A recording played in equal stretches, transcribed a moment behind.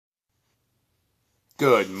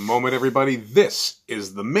Good moment, everybody. This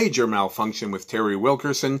is The Major Malfunction with Terry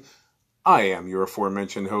Wilkerson. I am your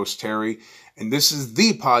aforementioned host, Terry, and this is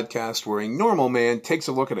the podcast where a normal man takes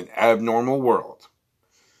a look at an abnormal world.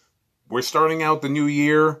 We're starting out the new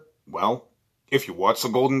year. Well, if you watch the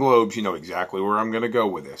Golden Globes, you know exactly where I'm going to go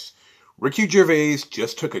with this. Ricky Gervais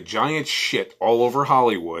just took a giant shit all over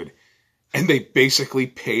Hollywood, and they basically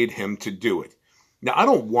paid him to do it. Now, I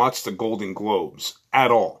don't watch the Golden Globes at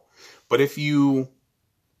all, but if you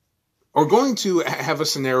are going to have a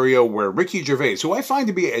scenario where Ricky Gervais, who I find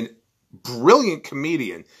to be a brilliant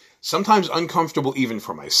comedian, sometimes uncomfortable even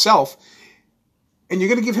for myself, and you're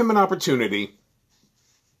going to give him an opportunity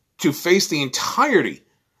to face the entirety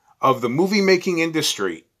of the movie-making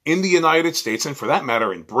industry in the United States, and for that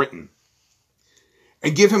matter in Britain,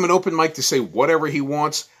 and give him an open mic to say whatever he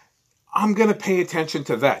wants, I'm going to pay attention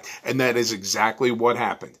to that. And that is exactly what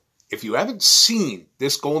happened. If you haven't seen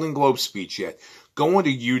this Golden Globe speech yet, go onto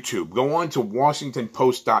YouTube, go on to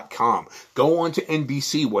WashingtonPost.com, go on to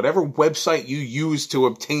NBC, whatever website you use to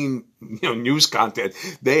obtain news content,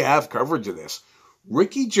 they have coverage of this.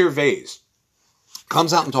 Ricky Gervais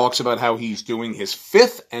comes out and talks about how he's doing his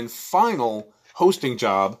fifth and final hosting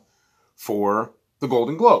job for the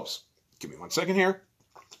Golden Globes. Give me 1 second here.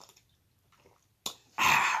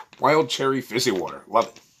 Wild cherry fizzy water. Love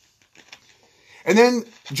it. And then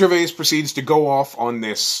Gervais proceeds to go off on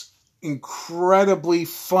this incredibly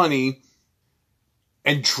funny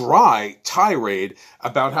and dry tirade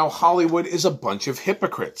about how Hollywood is a bunch of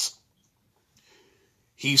hypocrites.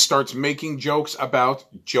 He starts making jokes about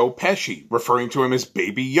Joe Pesci, referring to him as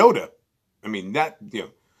Baby Yoda. I mean,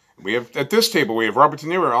 we have, at this table, we have Robert De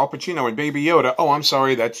Niro, Al Pacino, and Baby Yoda. Oh, I'm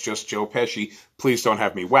sorry, that's just Joe Pesci. Please don't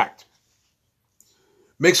have me whacked.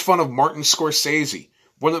 Makes fun of Martin Scorsese.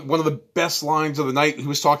 One of the best lines of the night, he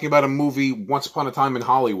was talking about a movie, Once Upon a Time in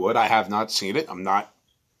Hollywood. I have not seen it. I'm not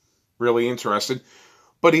really interested.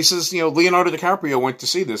 But he says, Leonardo DiCaprio went to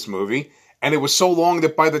see this movie, and it was so long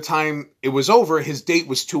that by the time it was over, his date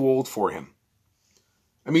was too old for him.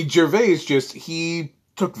 I mean, Gervais he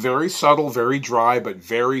took very subtle, very dry, but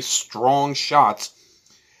very strong shots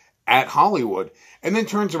at Hollywood, and then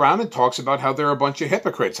turns around and talks about how they're a bunch of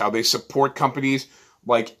hypocrites, how they support companies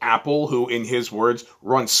like Apple, who, in his words,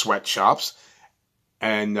 run sweatshops.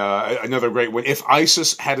 And another great one, if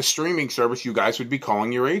ISIS had a streaming service, you guys would be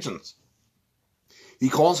calling your agents. He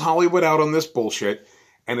calls Hollywood out on this bullshit,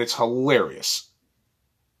 and it's hilarious.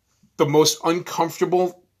 The most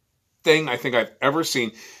uncomfortable thing I think I've ever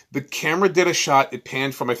seen. The camera did a shot, it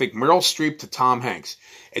panned from, I think, Meryl Streep to Tom Hanks.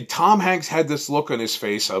 And Tom Hanks had this look on his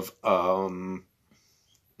face of,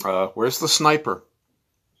 where's the sniper?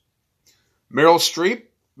 Meryl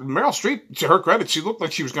Streep, to her credit, she looked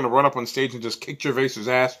like she was going to run up on stage and just kick Gervais's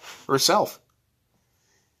ass herself.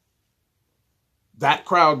 That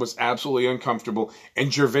crowd was absolutely uncomfortable,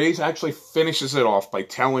 and Gervais actually finishes it off by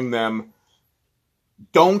telling them,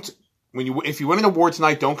 if you win an award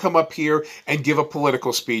tonight, don't come up here and give a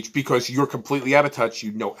political speech because you're completely out of touch.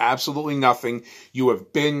 You know absolutely nothing.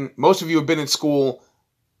 Most of you have been in school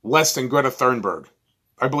less than Greta Thunberg.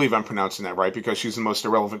 I believe I'm pronouncing that right because she's the most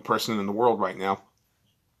irrelevant person in the world right now.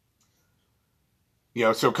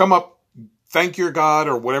 So come up, thank your God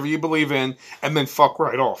or whatever you believe in, and then fuck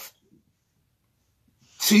right off.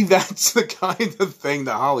 See, that's the kind of thing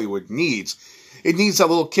that Hollywood needs. It needs a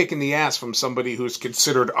little kick in the ass from somebody who's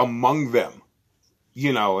considered among them.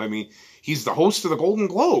 He's the host of the Golden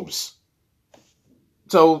Globes.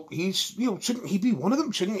 So shouldn't he be one of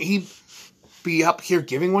them? Shouldn't he be up here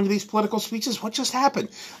giving one of these political speeches? What just happened?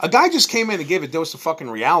 A guy just came in and gave a dose of fucking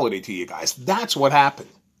reality to you guys. That's what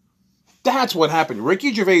happened. That's what happened.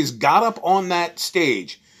 Ricky Gervais got up on that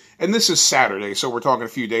stage, and this is Saturday, so we're talking a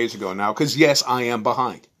few days ago now, because yes, I am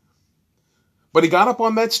behind. But he got up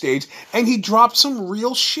on that stage, and he dropped some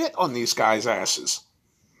real shit on these guys' asses.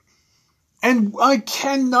 And I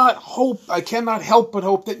cannot help but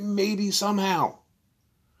hope that maybe somehow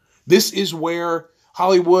this is where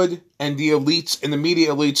Hollywood and the elites and the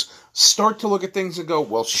media elites start to look at things and go,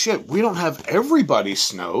 well, shit, we don't have everybody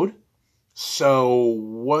snowed. So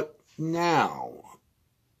what now?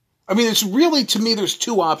 I mean, it's really, to me, there's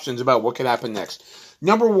two options about what could happen next.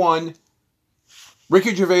 Number one,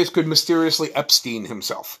 Ricky Gervais could mysteriously Epstein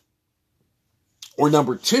himself. Or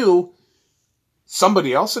number two,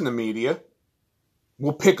 somebody else in the media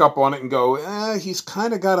will pick up on it and go, he's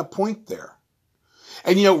kind of got a point there.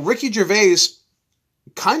 And, Ricky Gervais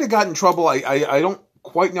kind of got in trouble. I don't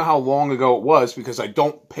quite know how long ago it was because I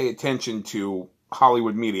don't pay attention to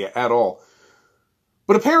Hollywood media at all.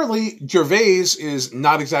 But apparently Gervais is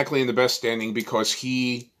not exactly in the best standing because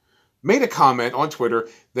he made a comment on Twitter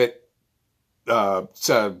that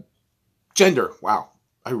gender. Wow,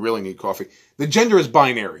 I really need coffee. The gender is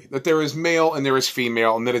binary, that there is male and there is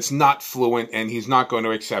female, and that it's not fluent, and he's not going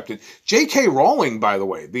to accept it. J.K. Rowling, by the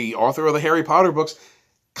way, the author of the Harry Potter books,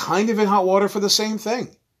 kind of in hot water for the same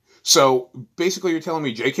thing. So basically you're telling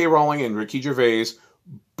me J.K. Rowling and Ricky Gervais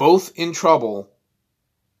both in trouble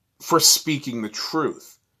for speaking the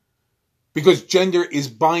truth. Because gender is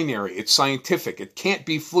binary. It's scientific. It can't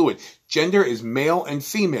be fluid. Gender is male and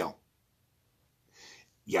female.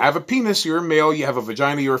 You have a penis, you're a male. You have a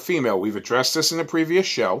vagina, you're a female. We've addressed this in a previous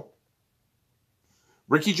show.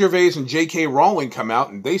 Ricky Gervais and J.K. Rowling come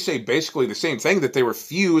out and they say basically the same thing, that they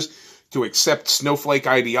refuse to accept snowflake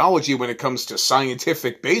ideology when it comes to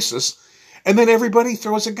scientific basis. And then everybody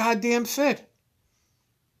throws a goddamn fit.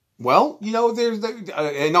 Well, and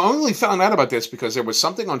I only found out about this because there was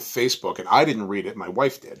something on Facebook, and I didn't read it. My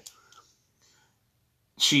wife did.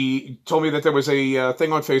 She told me that there was a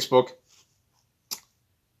thing on Facebook.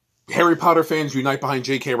 Harry Potter fans unite behind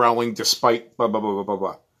J.K. Rowling despite blah, blah, blah, blah, blah,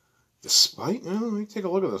 blah. Despite? Let me take a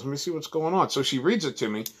look at this. Let me see what's going on. So she reads it to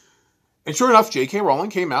me. And sure enough, J.K.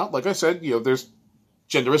 Rowling came out. Like I said, there's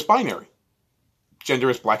gender is binary.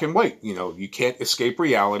 Gender is black and white. You can't escape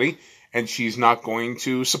reality. And she's not going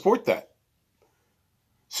to support that.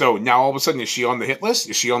 So now all of a sudden, is she on the hit list?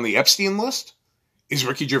 Is she on the Epstein list? Is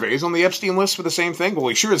Ricky Gervais on the Epstein list for the same thing? Well,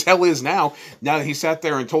 he sure as hell is now. Now that he sat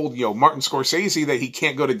there and told, Martin Scorsese that he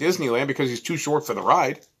can't go to Disneyland because he's too short for the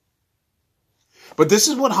ride. But this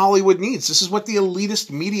is what Hollywood needs. This is what the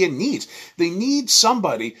elitist media needs. They need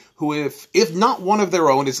somebody who, if not one of their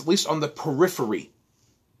own, is at least on the periphery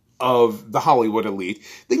of the Hollywood elite.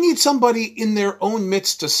 They need somebody in their own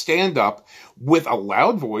midst to stand up with a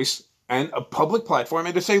loud voice and a public platform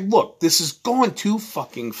and to say, look, this has gone too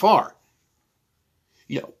fucking far.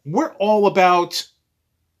 We're all about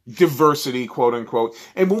diversity, quote unquote.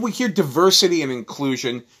 And when we hear diversity and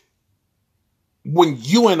inclusion, when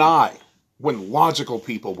you and I, when logical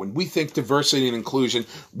people, when we think diversity and inclusion,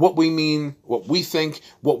 what we mean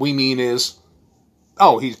is,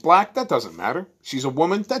 oh, he's black? That doesn't matter. She's a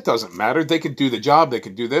woman? That doesn't matter. They could do the job. They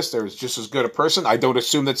could do this. They're just as good a person. I don't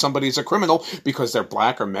assume that somebody's a criminal because they're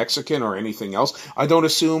black or Mexican or anything else. I don't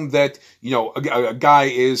assume that, a guy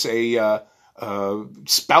is a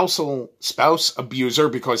spouse abuser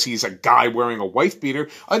because he's a guy wearing a wife beater.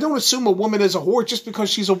 I don't assume a woman is a whore just because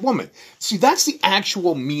she's a woman. See, that's the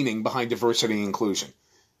actual meaning behind diversity and inclusion.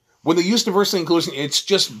 When they use diversity and inclusion, it's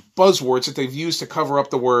just buzzwords that they've used to cover up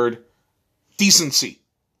the word decency.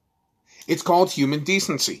 It's called human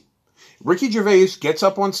decency. Ricky Gervais gets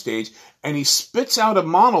up on stage and he spits out a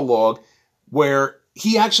monologue where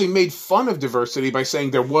he actually made fun of diversity by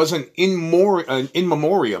saying there was an in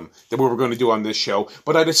memoriam that we were going to do on this show,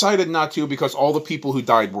 but I decided not to because all the people who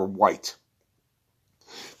died were white.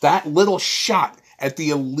 That little shot at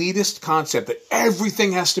the elitist concept that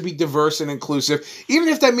everything has to be diverse and inclusive, even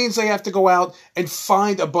if that means they have to go out and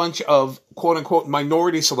find a bunch of quote-unquote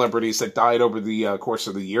minority celebrities that died over the course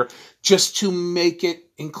of the year just to make it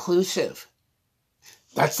inclusive.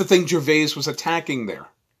 That's the thing Gervais was attacking there.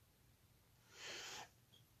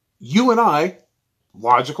 You and I,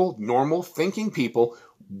 logical, normal, thinking people,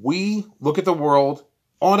 we look at the world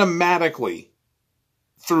automatically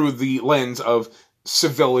through the lens of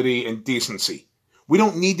civility and decency. We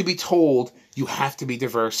don't need to be told you have to be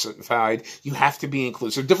diversified, you have to be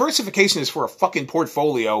inclusive. Diversification is for a fucking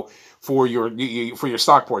portfolio, for your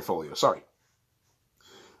stock portfolio. Sorry.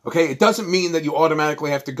 Okay, it doesn't mean that you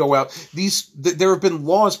automatically have to go out. There have been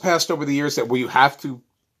laws passed over the years that where you have to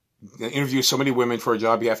interview so many women for a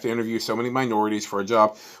job, you have to interview so many minorities for a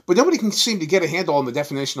job, but nobody can seem to get a handle on the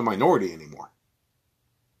definition of minority anymore.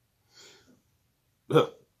 Ugh.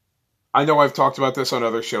 I know I've talked about this on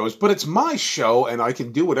other shows, but it's my show and I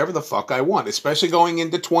can do whatever the fuck I want, especially going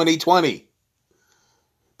into 2020.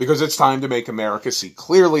 Because it's time to make America see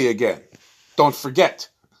clearly again. Don't forget,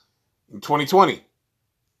 in 2020,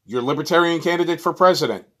 your libertarian candidate for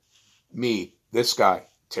president, me, this guy,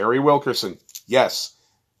 Terry Wilkerson. Yes,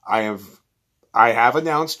 I have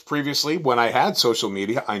announced previously when I had social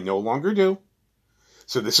media, I no longer do.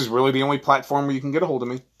 So this is really the only platform where you can get a hold of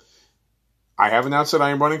me. I have announced that I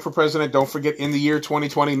am running for president. Don't forget, in the year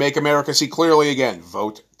 2020, make America see clearly again.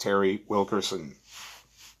 Vote Terry Wilkerson.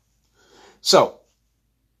 So,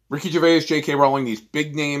 Ricky Gervais, J.K. Rowling, these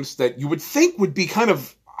big names that you would think would be kind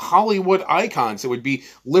of Hollywood icons. It would be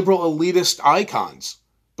liberal elitist icons.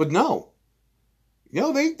 But no.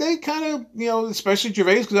 They kind of, especially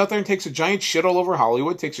Gervais goes out there and takes a giant shit all over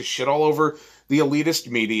Hollywood, takes a shit all over the elitist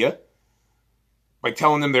media by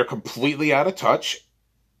telling them they're completely out of touch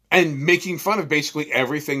and making fun of basically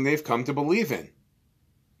everything they've come to believe in.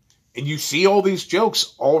 And you see all these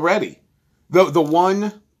jokes already. The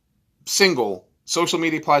one single social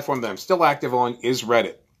media platform that I'm still active on is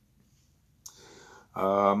Reddit.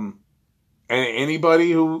 And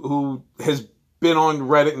anybody who has been on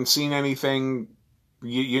Reddit and seen anything,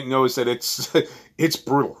 you knows that it's it's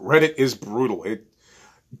brutal. Reddit is brutal.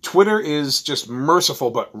 Twitter is just merciless,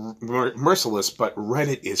 but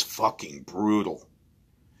Reddit is fucking brutal.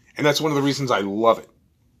 And that's one of the reasons I love it.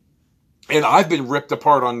 And I've been ripped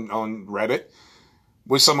apart on Reddit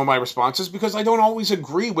with some of my responses because I don't always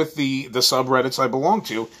agree with the subreddits I belong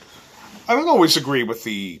to. I don't always agree with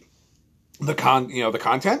the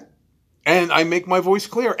content. And I make my voice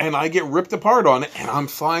clear and I get ripped apart on it, and I'm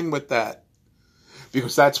fine with that.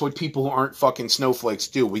 Because that's what people who aren't fucking snowflakes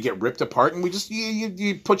do. We get ripped apart and we just,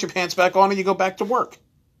 you put your pants back on and you go back to work.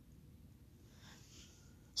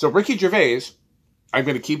 So Ricky Gervais, I'm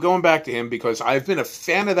going to keep going back to him because I've been a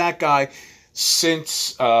fan of that guy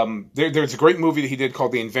since, there's a great movie that he did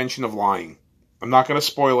called The Invention of Lying. I'm not going to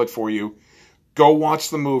spoil it for you. Go watch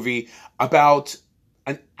the movie. About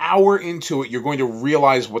an hour into it, you're going to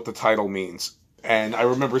realize what the title means. And I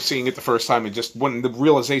remember seeing it the first time, and just when the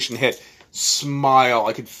realization hit, smile.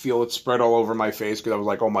 I could feel it spread all over my face because I was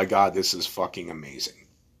like, oh my God, this is fucking amazing.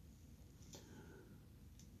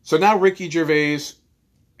 So now Ricky Gervais,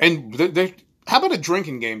 and how about a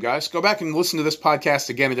drinking game, guys? Go back and listen to this podcast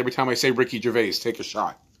again, and every time I say Ricky Gervais, take a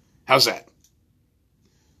shot. How's that?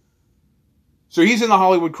 So he's in the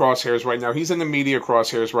Hollywood crosshairs right now. He's in the media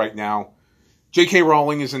crosshairs right now. J.K.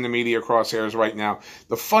 Rowling is in the media crosshairs right now.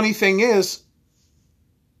 The funny thing is,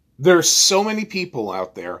 there are so many people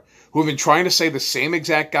out there who have been trying to say the same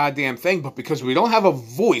exact goddamn thing, but because we don't have a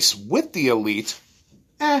voice with the elite,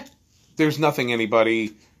 there's nothing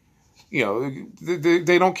anybody,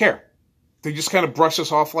 they don't care. They just kind of brush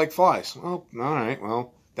us off like flies. Well, all right,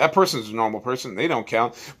 well, that person's a normal person. They don't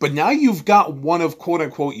count. But now you've got one of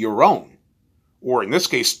quote-unquote your own, or in this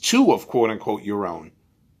case, two of quote-unquote your own,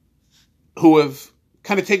 who have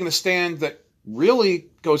kind of taken a stand that really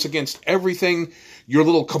goes against everything your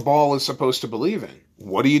little cabal is supposed to believe in.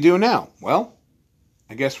 What do you do now? Well,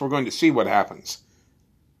 I guess we're going to see what happens.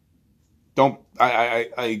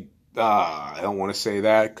 I don't want to say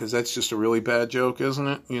that because that's just a really bad joke, isn't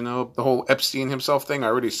it? The whole Epstein himself thing, I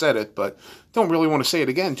already said it, but don't really want to say it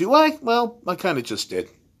again, do I? Well, I kind of just did.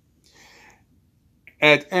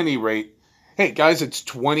 At any rate, hey guys, it's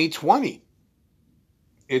 2020.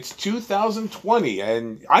 It's 2020,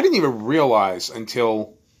 and I didn't even realize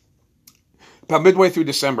until about midway through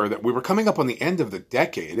December that we were coming up on the end of the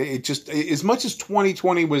decade. It just, as much as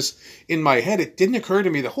 2020 was in my head, it didn't occur to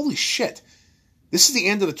me that, holy shit, this is the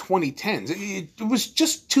end of the 2010s. It was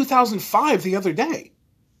just 2005 the other day.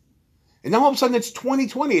 And now all of a sudden it's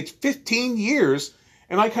 2020. It's 15 years,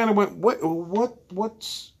 and I kind of went,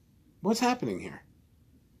 what's happening here?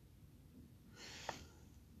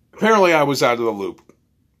 Apparently I was out of the loop.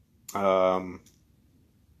 And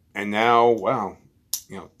now, wow,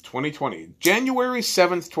 2020, January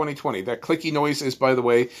 7th, 2020. That clicky noise is, by the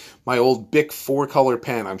way, my old Bic 4-color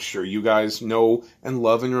pen. I'm sure you guys know and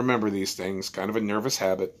love and remember these things. Kind of a nervous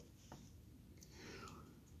habit.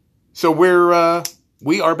 So we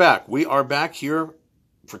are back. We are back here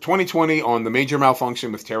for 2020 on The Major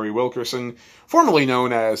Malfunction with Terry Wilkerson, formerly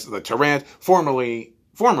known as The Tarrant, formerly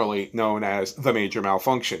known as The Major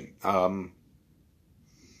Malfunction.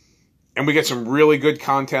 And we get some really good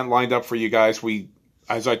content lined up for you guys.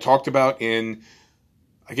 As I talked about in,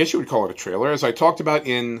 I guess you would call it a trailer, as I talked about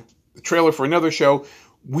in the trailer for another show,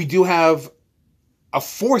 we do have a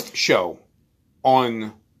fourth show on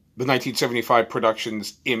the 1975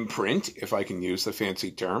 Productions imprint, if I can use the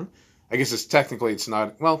fancy term. I guess it's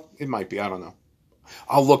not, well, it might be, I don't know.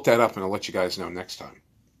 I'll look that up and I'll let you guys know next time.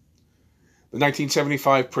 The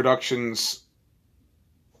 1975 Productions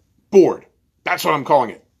board. That's what I'm calling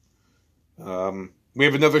it. We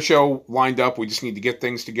have another show lined up. We just need to get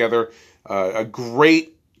things together. A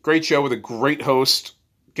great show with a great host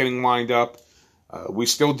getting lined up. We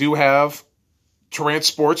still do have Tarrant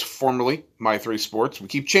Sports, formerly My 3 Sports. We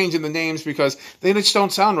keep changing the names because they just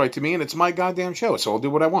don't sound right to me, and it's my goddamn show, so I'll do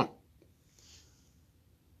what I want.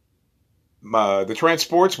 The Tarrant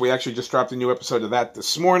Sports, we actually just dropped a new episode of that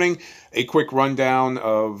this morning. A quick rundown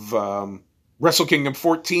of Wrestle Kingdom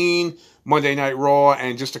 14, Monday Night Raw,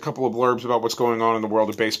 and just a couple of blurbs about what's going on in the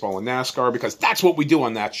world of baseball and NASCAR, because that's what we do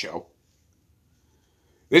on that show.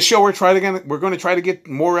 This show, we're going to try to get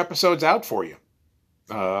more episodes out for you.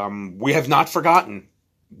 We have not forgotten.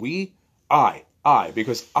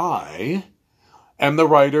 Because I am the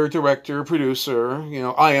writer, director, producer.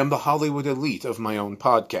 I am the Hollywood elite of my own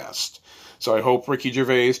podcast. So I hope Ricky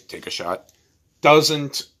Gervais, take a shot,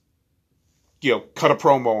 doesn't cut a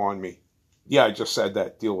promo on me. Yeah, I just said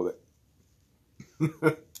that. Deal with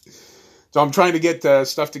it. So I'm trying to get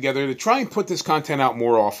stuff together to try and put this content out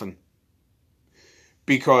more often.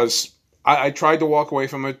 Because I tried to walk away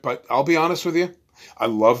from it, but I'll be honest with you. I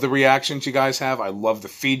love the reactions you guys have. I love the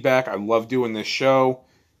feedback. I love doing this show.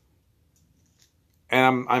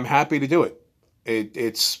 And I'm happy to do it.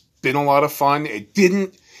 It's been a lot of fun.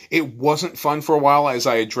 It wasn't fun for a while, as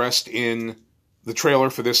I addressed in the trailer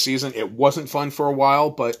for this season. It wasn't fun for a while,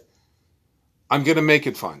 but I'm going to make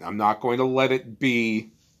it fun. I'm not going to let it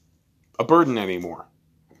be a burden anymore.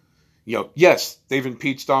 Yes, they've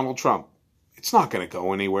impeached Donald Trump. It's not going to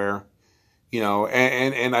go anywhere.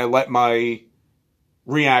 And I let my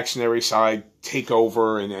reactionary side take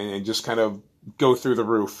over and just kind of go through the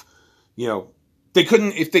roof.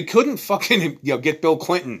 If they couldn't fucking, get Bill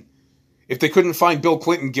Clinton, if they couldn't find Bill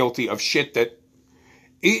Clinton guilty of shit that,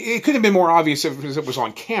 it could have been more obvious if it was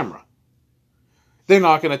on camera. They're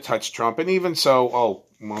not going to touch Trump. And even so,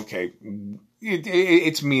 okay,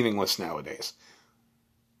 it's meaningless nowadays.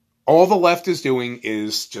 All the left is doing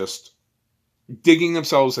is just digging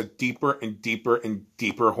themselves a deeper and deeper and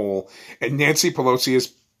deeper hole. And Nancy Pelosi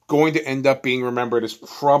is going to end up being remembered as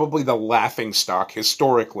probably the laughingstock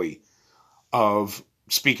historically of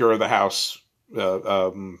Speaker of the House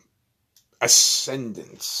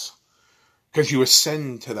ascendance. Because you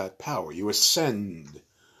ascend to that power. You ascend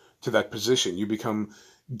to that position. You become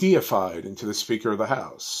deified into the Speaker of the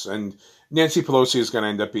House. And Nancy Pelosi is going to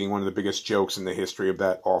end up being one of the biggest jokes in the history of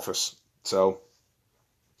that office. So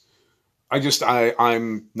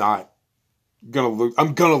I'm not going to lose.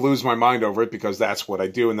 I'm going to lose my mind over it because that's what I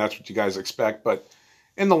do and that's what you guys expect. But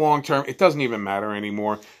in the long term, it doesn't even matter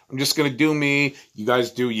anymore. I'm just going to do me. You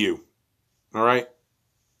guys do you. All right.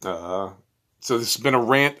 So this has been a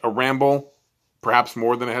rant, a ramble, perhaps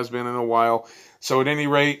more than it has been in a while. So at any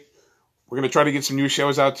rate, we're going to try to get some new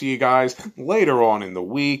shows out to you guys later on in the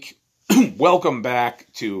week. Welcome back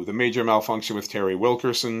to The Major Malfunction with Terry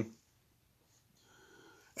Wilkerson.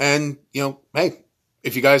 And, hey,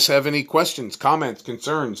 if you guys have any questions, comments,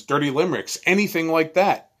 concerns, dirty limericks, anything like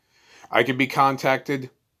that, I can be contacted,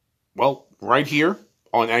 right here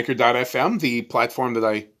on Anchor.fm, the platform that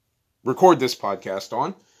I record this podcast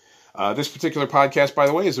on. This particular podcast, by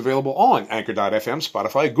the way, is available on Anchor.fm,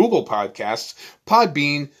 Spotify, Google Podcasts,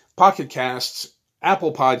 Podbean, Pocket Casts,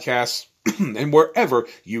 Apple Podcasts, and wherever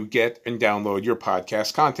you get and download your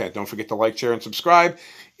podcast content. Don't forget to like, share, and subscribe.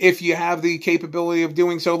 If you have the capability of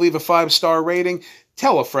doing so, leave a 5-star rating.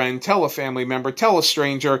 Tell a friend, tell a family member, tell a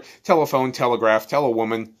stranger, telephone, telegraph, tell a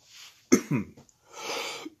woman.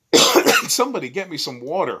 Somebody get me some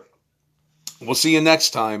water. We'll see you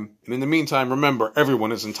next time. And in the meantime, remember,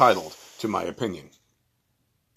 everyone is entitled to my opinion.